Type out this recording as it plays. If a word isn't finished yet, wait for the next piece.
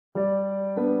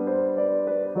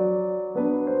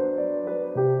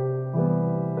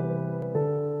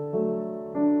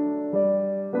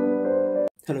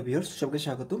Hello viewers, সবাইকে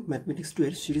স্বাগত mathematics 2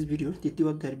 এর সিরিজ ভিডিওর তৃতীয়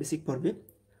অধ্যায়ের বেসিক পর্বে।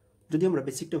 যদি আমরা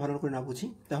বেসিকটা ভালো করে না বুঝি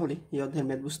তাহলে এই অধ্যায়ের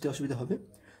ম্যাথ বুঝতে অসুবিধা হবে।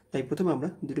 তাই প্রথমে আমরা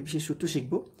দুটো বিশেষ সূত্র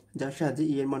শিখব যার সাহায্যে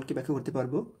এর মানকে ব্যাখ্যা করতে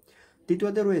পারবো। তৃতীয়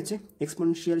অধ্যায়ে রয়েছে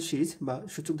এক্সপোনেনশিয়াল সিরিজ বা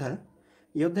সূচক ধারা।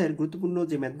 এই অধ্যায়ের গুরুত্বপূর্ণ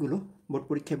যে ম্যাথগুলো বোর্ড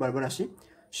পরীক্ষায় বারবার আসে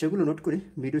সেগুলো নোট করে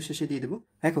ভিডিও শেষে দিয়ে দেবো।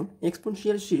 এখন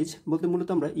এক্সপোনেনশিয়াল সিরিজ বলতে মূলত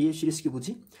আমরা এর সিরিজকে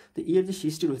বুঝি। তো এর যে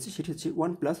সিরিজটি রয়েছে সেটি হচ্ছে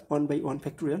 1 + 1/1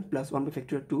 factorial plus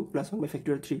 1/2 plus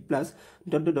 1/3 plus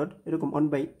dot dot dot এরকম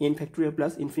 1/n ফ্যাক্টোরিয়াল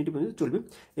প্লাস ইনফিনিটি পর্যন্ত চলবে।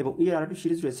 এবং এর আরেকটি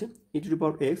সিরিজ রয়েছে e⁻x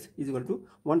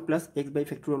 = 1 +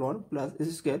 x/(1 +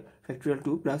 s² factorial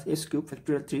 2 plus s³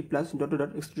 factorial 3 plus dot dot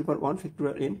dot x⁻1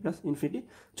 factorial n plus infinity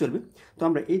চলবে। তো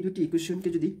আমরা এই দুটি ইকুয়েশনকে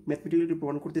যদি ম্যাথমেটিক্যালি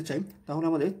প্রমাণ করতে চাই তাহলে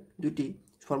আমাদের দুটি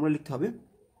ফর্মুলা লিখতে হবে।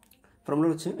 ফর্মুলা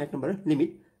হচ্ছে এক নম্বরে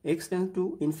limit x tends to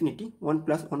infinity 1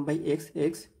 + 1/x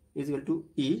x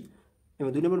 = e, এবং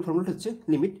দুই নম্বর ফর্মুলাটা হচ্ছে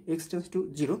limit x tends to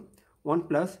 0 1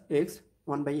 + x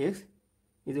 1/x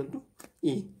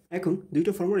 = e। এখন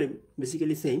দুইটা ফর্মুলা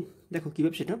বেসিক্যালি সেম, দেখো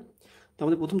কীভাবে সেটা। তো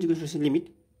আমাদের প্রথম যে কোয়েশ্চন হচ্ছে limit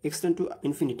x tends to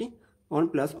infinity 1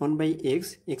 + 1/x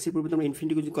x এর পরিবর্তে আমরা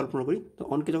ইনফিনিটিকে যদি কল্পনা করি তো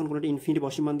অনকে যখন কোনো একটা ইনফিনিটি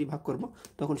অসীম মান দিয়ে ভাগ করবো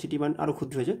তখন সেটি মান আরও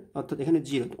ক্ষুদ্র হয়ে যায়, অর্থাৎ এখানে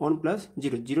 0 1 +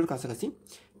 0 0-র কাছাকাছি,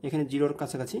 এখানে 0-র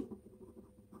কাছাকাছি,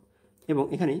 এবং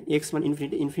এখানে x মান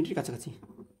ইনফিনিটির কাছাকাছি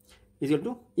 =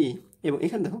 e। এবং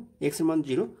এখানে দেখো x এর মান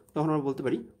 0, তখন আমরা বলতে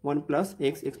পারি 1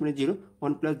 + x x মানে 0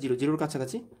 1 + 0 0-র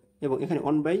কাছাকাছি, এবং এখানে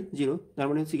 1/0 তার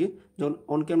মানে হচ্ছে কি যখন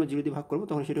অনকে আমরা 0 দিয়ে ভাগ করবো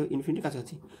তখন সেটা ইনফিনিটির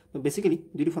কাছাকাছি। তো বেসিক্যালি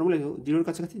দুটি ফর্মুলা 0-র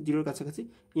কাছাকাছি 0-র কাছাকাছি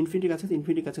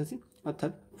ইনফিনিটির কাছাকাছি,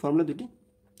 অর্থাৎ ফর্মুলা দুটি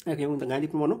একই এবং গাণিতিক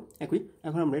প্রমাণও একই।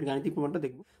 এখন আমরা এর গাণিতিক প্রমাণটা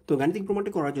দেখব। তো গাণিতিক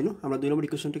প্রমাণটা করার জন্য আমরা 2 নম্বর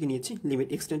ইকুয়েশনটাকে নিয়েছি limit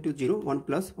x tends to 0 1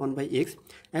 + 1/x।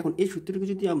 এখন এই সূত্রটিকে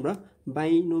যদি আমরা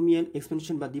বাইনোমিয়াল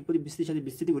এক্সপেনশন বা দ্বিপদী বিস্তৃতির সাথে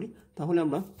বিস্তৃতি করি তাহলে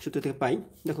আমরা সূত্র থেকে পাই,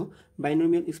 দেখো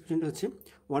বাইনোমিয়াল এক্সপেনশনটা হচ্ছে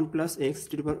 1 + x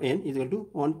to the power n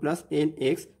 = 1 +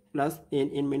 nx plus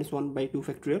n-1/2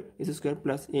 factorial s²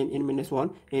 plus n-1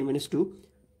 n-2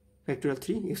 factorial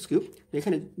 3 x³।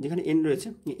 এখানে যেখানে n রয়েছে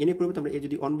n এর পরিবর্তে আমরা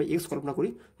যদি 1/x কল্পনা করি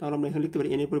তাহলে আমরা এখানে লিখতে পারি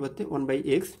n এর পরিবর্তে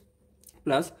 1/x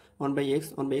plus 1/x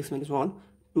 1/x-1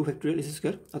 2 factorial s²,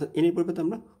 অর্থাৎ n এর পরিবর্তে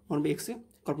আমরা 1/x কে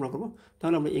কল্পনা করব।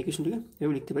 তাহলে আমরা এই ইকুয়েশনটিকে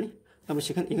এভাবে লিখতে পারি। আমরা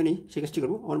এখানেই সে কাজটি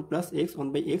করবো 1 + x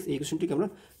 1/x এই ইকুয়েশনটিকে আমরা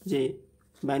যে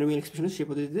বাইনোমিয়াল এক্সপ্রেশনের সেই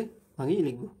পদ্ধতিতে ভাঙিয়ে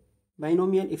লিখব।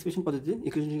 বাইনোমিয়াল এক্সপ্রেশন পদ্ধতিতে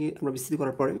ইকুয়েশনটিকে আমরা বিস্তৃত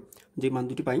করার পরে যে মান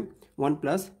দুটি পাই 1 +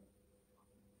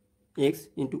 x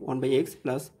into 1/x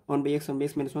plus 1/x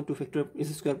 1/x-1 2 factorial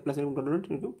s² plus এরকম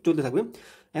চলতে থাকবে।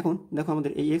 এখন দেখো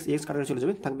আমাদের এই x কাটাকাটি চলে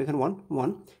যাবে, থাকবে এখানে 1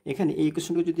 এখানে এই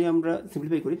ইকুয়েশনকে যদি আমরা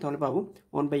সিম্পলিফাই করি তাহলে পাবো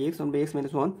 1/x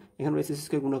 1/x-1 এখানে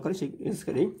s² গুণ করে সেই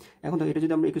s²। এখন দেখো এটা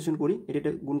যদি আমরা ইকুয়েশন করি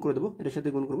এটা গুণ করে দেবো, এটার সাথে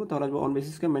গুণ করবো তাহলে আসবে 1/s²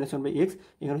 - 1/x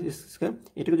এখানে s²,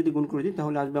 এটাকে যদি গুণ করে দিই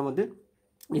তাহলে আসবে আমাদের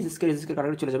s²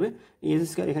 কাটাকাটি চলে যাবে, এই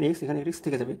s² এখানে x এখানে x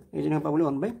থেকে যাবে, এই জন্য পাবো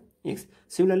 1/x।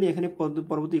 সিমিলারলি এখানে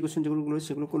পরবর্তী ইকুয়েশন যেগুলো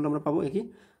সেগুলো করলে আমরা পাবো একই।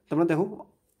 তোমরা দেখো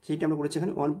সেইটা আমরা করেছি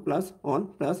এখানে 1 + 1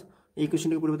 প্লাস এই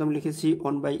ইকুয়েশনটিকে পরিবর্তে আমরা লিখেছি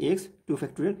 1/x 2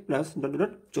 factorial plus dot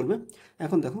dot চলবে।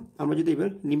 এখন দেখো আমরা যদি এবার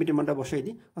লিমিটের মানটা বসাই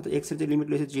দিই, অর্থাৎ x এর যে লিমিট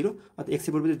রয়েছে 0, অর্থাৎ x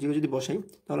এর পরিবর্তে 0 যদি বসাই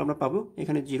তাহলে আমরা পাবো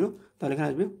এখানে 0, তাহলে এখানে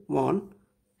আসবে 1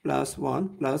 + 1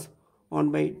 plus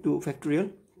 1/2 factorial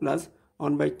plus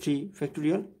 1/3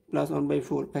 factorial plus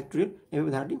 1/4 factorial,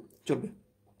 এভাবে ধারাটি চলবে।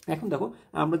 এখন দেখো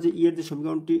আমরা যে এর যে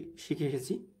সমীকরণটি শিখে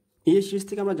এসেছি এই সিরিজ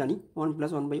থেকে আমরা জানি 1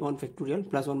 + 1/1 factorial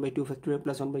plus 1/2 factorial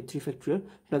plus 1/3 factorial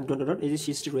plus dot dot এই যে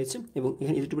সিরিজটি রয়েছে, এবং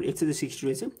এখানে x এর যে সিরিজটি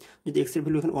রয়েছে যদি x এর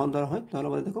ভ্যালু এখানে 1 ধরা হয় তাহলে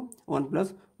আমাদের দেখো 1 +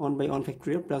 1/1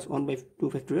 ফ্যাক্টোরিয়াল প্লাস 1/2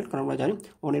 ফ্যাক্টোরিয়াল, কারণ আমরা জানি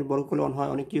 1 এর বর্গ করলে 1 হয়,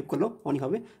 অনেক কিউব করলেও 1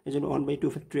 হবে, এই জন্য 1/2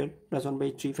 ফ্যাক্টোরিয়াল প্লাস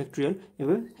 1/3 ফ্যাক্টোরিয়াল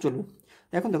এভাবে চলবে।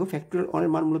 এখন দেখো ফ্যাক্টোরিয়াল 1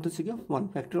 এর মান মূলত হচ্ছে কি 1,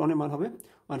 ফ্যাক্টোরিয়াল 1 এর মান হবে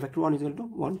 1 ফ্যাক্টোরিয়াল 1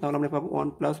 = 1, তাহলে আমরা পাবো 1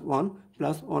 + 1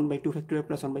 plus 1/2 factorial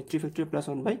plus 1/3 factorial plus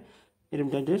 1/, এরকম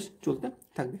ডাইরেক্ট চলতে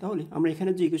থাকবে। তাহলে আমরা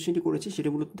এখানে যে ইকুয়েশনটি করেছি সেটা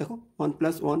মূলত দেখো 1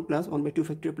 + 1 plus 1/2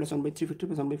 factorial plus 1/3 factorial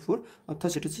plus 1/4, অর্থাৎ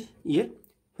সেটা হচ্ছে এর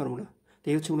ফর্মুলা। তো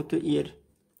এই হচ্ছে মূলত এর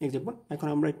এক্সাম্পল। এখন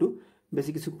আমরা একটু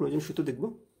বেশি কিছু প্রয়োজন সূত্র দেখব।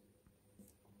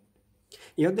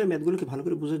 এই অধ্যায়ের ম্যাথগুলোকে ভালো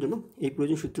করে বোঝার জন্য এই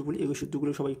প্রয়োজন সূত্রগুলি এই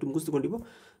সূত্রগুলো সবাই একটু মুখস্থ করে নিব।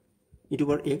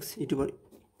 e⁻x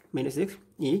e⁻−x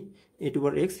e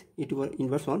a⁻x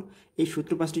e⁻−1 এই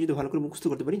সূত্র পাঁচটি যদি ভালো করে মুখস্থ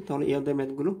করতে পারি তাহলে এই অধ্যায়ের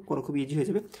ম্যাথগুলো করা খুব ইজি হয়ে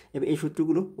যাবে, এবং এই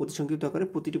সূত্রগুলো অতি সংক্ষিপ্ত আকারে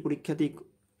প্রতিটি পরীক্ষাতেই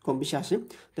কম বেশি আসে,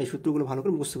 তাই সূত্রগুলো ভালো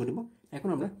করে মুখস্থ করে নেব। এখন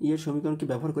আমরা এর সমীকরণকে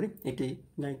ব্যবহার করে একটি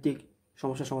গাণিতিক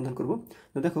সমস্যার সমাধান করব।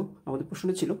 তো দেখো আমাদের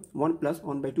প্রশ্নটি ছিল 1 +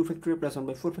 1/2 ফ্যাক্টোরিয়াল প্লাস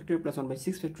 1/4 ফ্যাক্টোরিয়াল প্লাস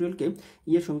 1/6 ফ্যাক্টোরিয়ালকে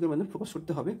এর সমীকরণ মাধ্যমে প্রকাশ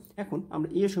করতে হবে। এখন আমরা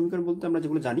এর সমীকরণ বলতে আমরা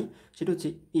যেগুলো জানি সেটা হচ্ছে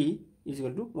e is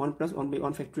equal to 1 plus 1 by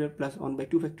 1 factorial plus 1 by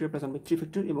 2 factorial plus 1 by 3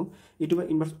 factorial এবং e টু বাই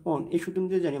ইনভার্স 1 এই সূত্র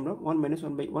অনুযায়ী জানি আমরা 1 minus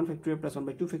 1 by 1 factorial plus 1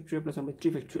 by 2 factorial plus 1 by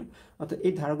 3 factorial অর্থাৎ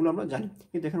এই ধারাগুলো আমরা জানি,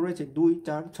 কিন্তু এখানে রয়েছে 2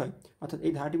 4 6 অর্থাৎ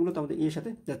এই ধারাটি মূলত আমাদের এর সাথে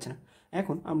যাচ্ছে না।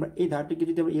 এখন আমরা এই ধারাটিকে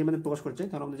যদি আমরা এর মধ্যে প্রকাশ করতে চাই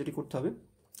তাহলে আমাদের যেটি করতে হবে,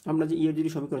 আমরা যে এর যদি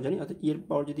সমীকরণ জানি অর্থাৎ এর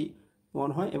পাওয়ার যদি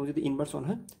 1 হয় এবং যদি ইনভার্স 1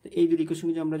 হয় তো এই দুটি ইকুয়েশন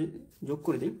যদি আমরা যোগ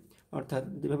করে দিই, অর্থাৎ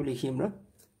যেভাবে লিখি আমরা,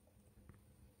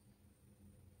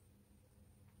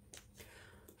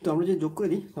 তো আমরা যদি যোগ করে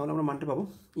দিই তাহলে আমরা মানটা পাবো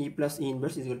ই plus E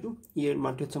inverse is equal to ই এর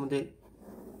মানটি হচ্ছে আমাদের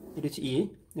এটা হচ্ছে ই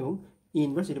এবং ই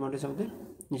ইনভার্স এর মানটি হচ্ছে আমাদের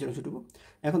নিচের অংশটুকু।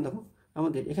 এখন দেখো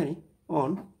আমাদের এখানে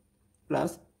অন প্লাস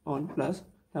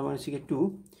তার মানে হচ্ছে 2,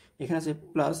 এখানে আছে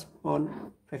প্লাস 1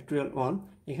 ফ্যাক্টোরিয়াল 1,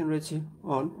 এখানে রয়েছে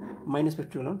 1 মাইনাস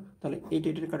ফ্যাক্টোরিয়াল 1, তাহলে এইটা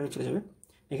কাটা চলে যাবে।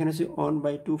 এখানে আছে 1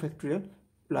 বাই 2 ফ্যাক্টোরিয়াল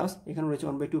প্লাস এখানে রয়েছে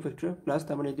 1 বাই 2 ফ্যাক্টোরিয়াল প্লাস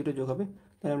তার মানে এই দুটো যোগ হবে,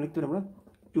 তাহলে আমরা লিখতে পারি আমরা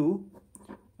 2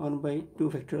 1 বাই 2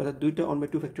 ফ্যাক্টোরিয়াল, অর্থাৎ দুইটা 1 বাই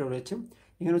 2 ফ্যাক্টোরিয়াল রয়েছে।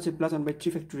 এখানে হচ্ছে প্লাস 1 বাই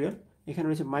 3 ফ্যাক্টোরিয়াল, এখানে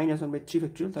রয়েছে মাইনাস 1 বাই 3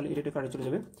 ফ্যাক্টোরিয়াল, তাহলে এটা কাটা চলে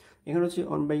যাবে। এখানে হচ্ছে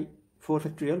 1 বাই 4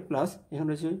 ফ্যাক্টোরিয়াল প্লাস এখানে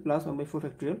রয়েছে প্লাস 1 বাই 4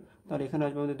 ফ্যাক্টোরিয়াল, তাহলে এখানে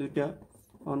আসবে আমাদের দুইটা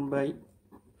 1 বাই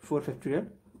 4 ফ্যাক্টোরিয়াল।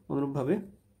 অনুরূপভাবে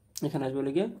এখানে আসবে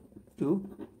লেগে 2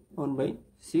 1 বাই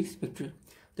 6 ফ্যাক্টোরিয়াল।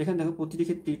 তো এখানে দেখো প্রতিটি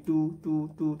ক্ষেত্রে 2 2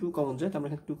 2 2 কমন যায়, তো আমরা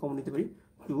এখানে 2 কমন নিতে পারি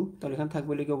 2, তাহলে এখানে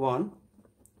থাকবে লেগে 1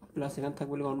 প্লাস এখানে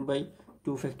থাকবে 1 বাই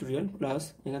 2 ফ্যাক্টোরিয়াল প্লাস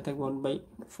এখানে থাকবে 1 বাই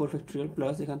 4 ফ্যাক্টোরিয়াল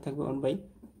প্লাস এখানে থাকবে 1 বাই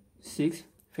 6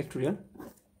 ফ্যাক্টোরিয়াল।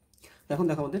 এখন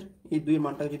দেখো আমাদের এই দুইয়ের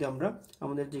মানটা যদি আমরা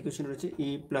আমাদের যে ইকুয়েশন রয়েছে ই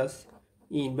প্লাস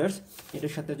ই ইনভার্স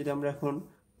এটার সাথে যদি আমরা এখন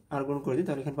আর গুণ করে দিই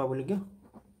তাহলে এখানে পাবো লিখে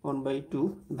 1 বাই 2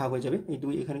 ভাগ হয়ে যাবে, এই 2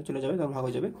 এখানে চলে যাবে তাহলে ভাগ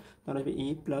হয়ে যাবে, তাহলে হবে ই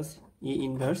plus E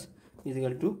inverse is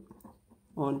equal to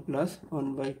 1 plus 1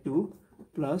 by 2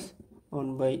 plus 1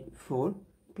 by 4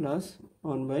 plus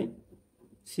 1 by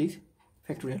 6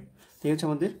 factorial. এই হচ্ছে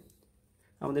আমাদের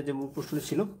যে মূল প্রশ্নটি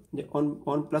ছিল যে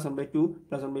 1 plus 1 by 2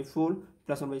 plus 1 by 4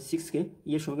 plus 1 by 6কে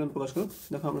এর সমীকরণ প্রকাশ করো।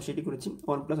 দেখো আমরা সেটি করেছি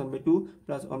 1 plus 1 by 2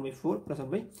 plus 1 by 4 plus 1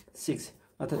 by 6,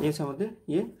 অর্থাৎ এই হচ্ছে আমাদের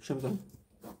এর সমীকরণ,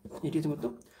 এটি হচ্ছে মতো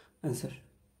অ্যান্সার।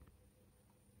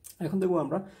 এখন দেখবো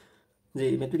আমরা যে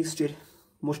ম্যাথমেটিক্স 2 এর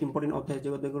মোস্ট ইম্পর্টেন্ট অধ্যায় যে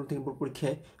অধ্যায়গুলো থেকে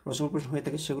পরীক্ষায় রচনা প্রশ্ন হয়ে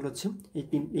থাকে সেগুলো হচ্ছে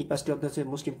এই 5টি অধ্যায় হচ্ছে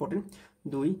মোস্ট ইম্পর্টেন্ট,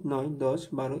 2 9 10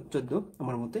 12 14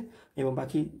 আমার মতে, এবং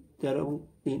বাকি 13 এবং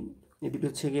 3 এই দুটো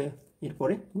হচ্ছে গিয়ে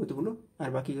এরপরে গুরুত্বপূর্ণ, আর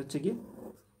বাকি হচ্ছে গিয়ে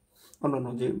অন্যান্য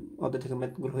যে অধ্যায় থেকে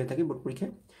ম্যাথগুলো হয়ে থাকে বোর্ড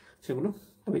পরীক্ষায় সেগুলো।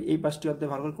 তবে এই 5টি অধ্যায়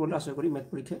ভালো করে করলে আশা করি ম্যাথ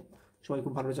পরীক্ষায় সবাই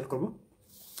খুব ভালো রেজাল্ট করবো।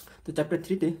 তো চ্যাপ্টার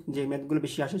 3তে যে ম্যাথগুলো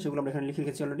বেশি আসে সেগুলো আমরা এখানে লিখে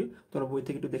রেখেছি অলরেডি, তোমরা বই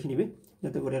থেকে একটু দেখে নিবে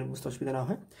যাতে করে আর বুঝতে অসুবিধা না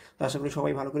হয়। তো আশা করি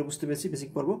সবাই ভালো করে বুঝতে পেরেছি বেসিক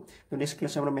পর্ব। তো নেক্সট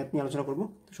ক্লাসে আমরা ম্যাথ নিয়ে আলোচনা করবো।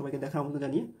 তো সবাইকে দেখার মতো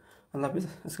জানিয়ে আল্লাহ হাফিজ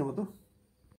আজকের মতো।